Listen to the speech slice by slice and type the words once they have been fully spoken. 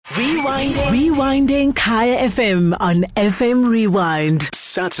Rewinding Kaya FM on FM Rewind.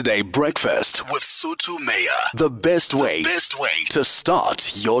 Saturday breakfast with Sotho Mayor. The best way to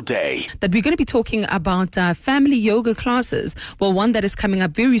start your day. That we're going to be talking about family yoga classes. Well, one that is coming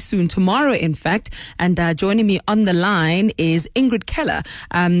up very soon, tomorrow, in fact. And joining me on the line is Ingrid Keller,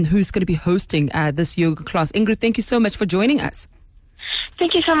 who's going to be hosting this yoga class. Ingrid, thank you so much for joining us.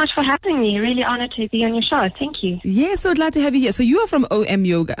 Thank you so much for having me. Really honored to be on your show. Thank you. Yes, so glad to have you here. So you are from OM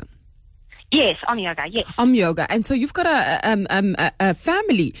Yoga. Yes, Om Yoga, yes. Om Yoga. And so you've got a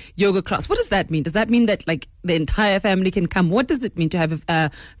family yoga class. What does that mean? Does that mean that like the entire family can come? What does it mean to have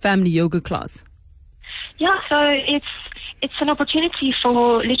a family yoga class? Yeah, so it's an opportunity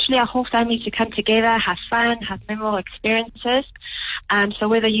for literally our whole family to come together, have fun, have memorable experiences. So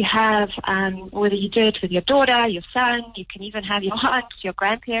whether you do it with your daughter, your son, you can even have your aunts, your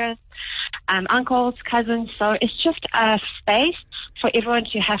grandparents, uncles, cousins. So it's just a space for everyone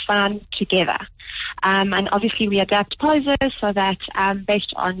to have fun together. And obviously we adapt poses so that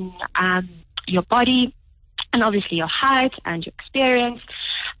based on your body and obviously your height and your experience,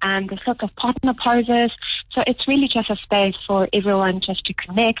 there's lots of partner poses. So it's really just a space for everyone just to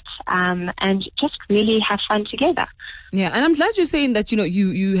connect and just really have fun together. Yeah, and I'm glad you're saying that,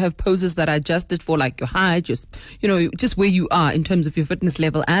 you have poses that are adjusted for like your height, just where you are in terms of your fitness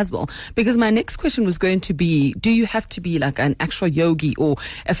level as well. Because my next question was going to be, do you have to be like an actual yogi or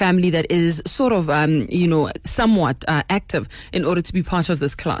a family that is sort of, somewhat active in order to be part of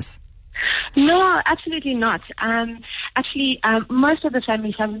this class? No, absolutely not. Most of the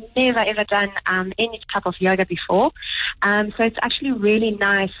families have never ever done any type of yoga before. So it's actually really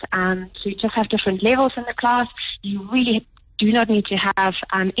nice to just have different levels in the class. You really do not need to have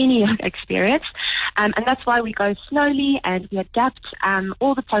any yoga experience. And that's why we go slowly and we adapt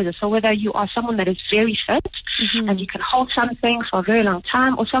all the poses. So whether you are someone that is very fit and you can hold something for a very long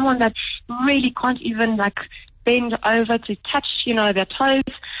time, or someone that really can't even bend over to touch, their toes,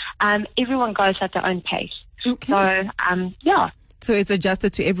 everyone goes at their own pace. Okay. So, yeah. So it's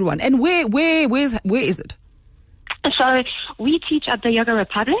adjusted to everyone. And where is it? So we teach at the Yoga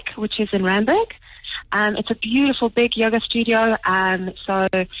Republic, which is in Randburg. It's a beautiful big yoga studio. So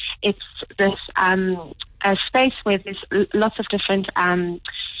it's this a space where there's lots of different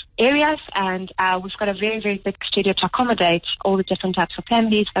areas, and we've got a very, very big studio to accommodate all the different types of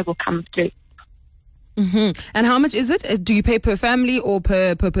families that will come through. Mm-hmm. And how much is it? Do you pay per family or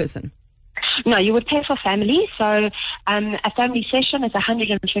per person? No, you would pay for family. So a family session is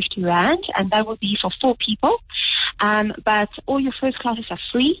 150 Rand, and that will be for 4 people. But all your first classes are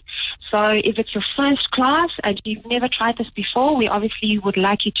free. So if it's your first class and you've never tried this before, we obviously would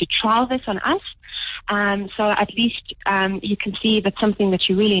like you to trial this on us. So at least you can see that's something that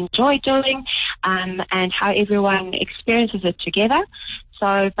you really enjoy doing, and how everyone experiences it together.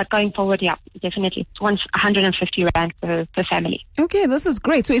 So, but going forward, yeah, definitely. It's 150 Rand per family. Okay, this is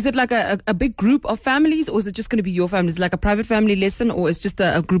great. So is it like a big group of families, or is it just going to be your family? Is it like a private family lesson, or it's just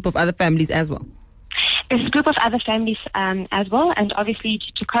a group of other families as well? There's a group of other families as well, and obviously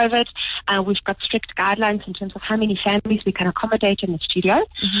due to COVID, we've got strict guidelines in terms of how many families we can accommodate in the studio.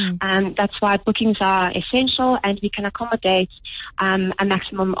 That's why bookings are essential, and we can accommodate a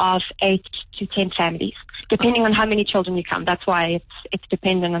maximum of 8 to 10 families, depending on how many children you come. That's why it's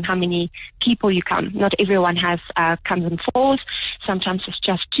dependent on how many people you come. Not everyone comes in 4s. Sometimes it's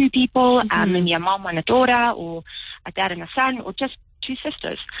just 2 people, maybe a mom and a daughter, or a dad and a son, or just 2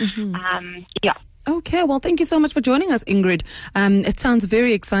 sisters. Yeah. Okay, well, thank you so much for joining us, Ingrid. It sounds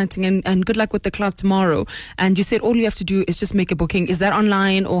very exciting, and good luck with the class tomorrow. And you said all you have to do is just make a booking. Is that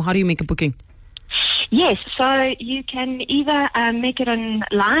online, or how do you make a booking? Yes, so you can either make it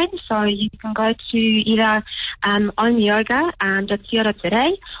online, so you can go to either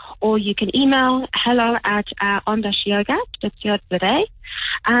omyoga.co.za, or you can email hello@om-yoga.co.za,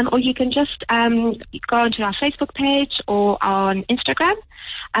 or you can just go onto our Facebook page or on Instagram.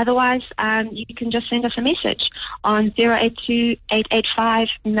 Otherwise, you can just send us a message on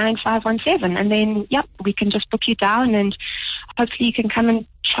 082-885-9517, and then, we can just book you down, and hopefully you can come and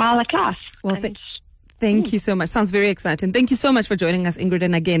trial a class. Well, thank you so much. Sounds very exciting. Thank you so much for joining us, Ingrid,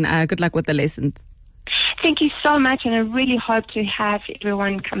 and again, good luck with the lessons. Thank you so much, and I really hope to have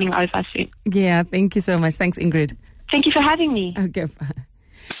everyone coming over soon. Yeah, thank you so much. Thanks, Ingrid. Thank you for having me. Okay, bye.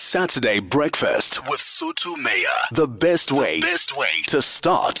 Saturday breakfast with Sotho Mayor. The best way to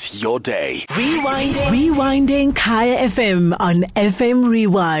start your day. Rewinding Kaya FM on FM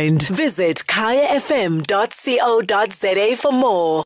Rewind. Visit kayafm.co.za for more.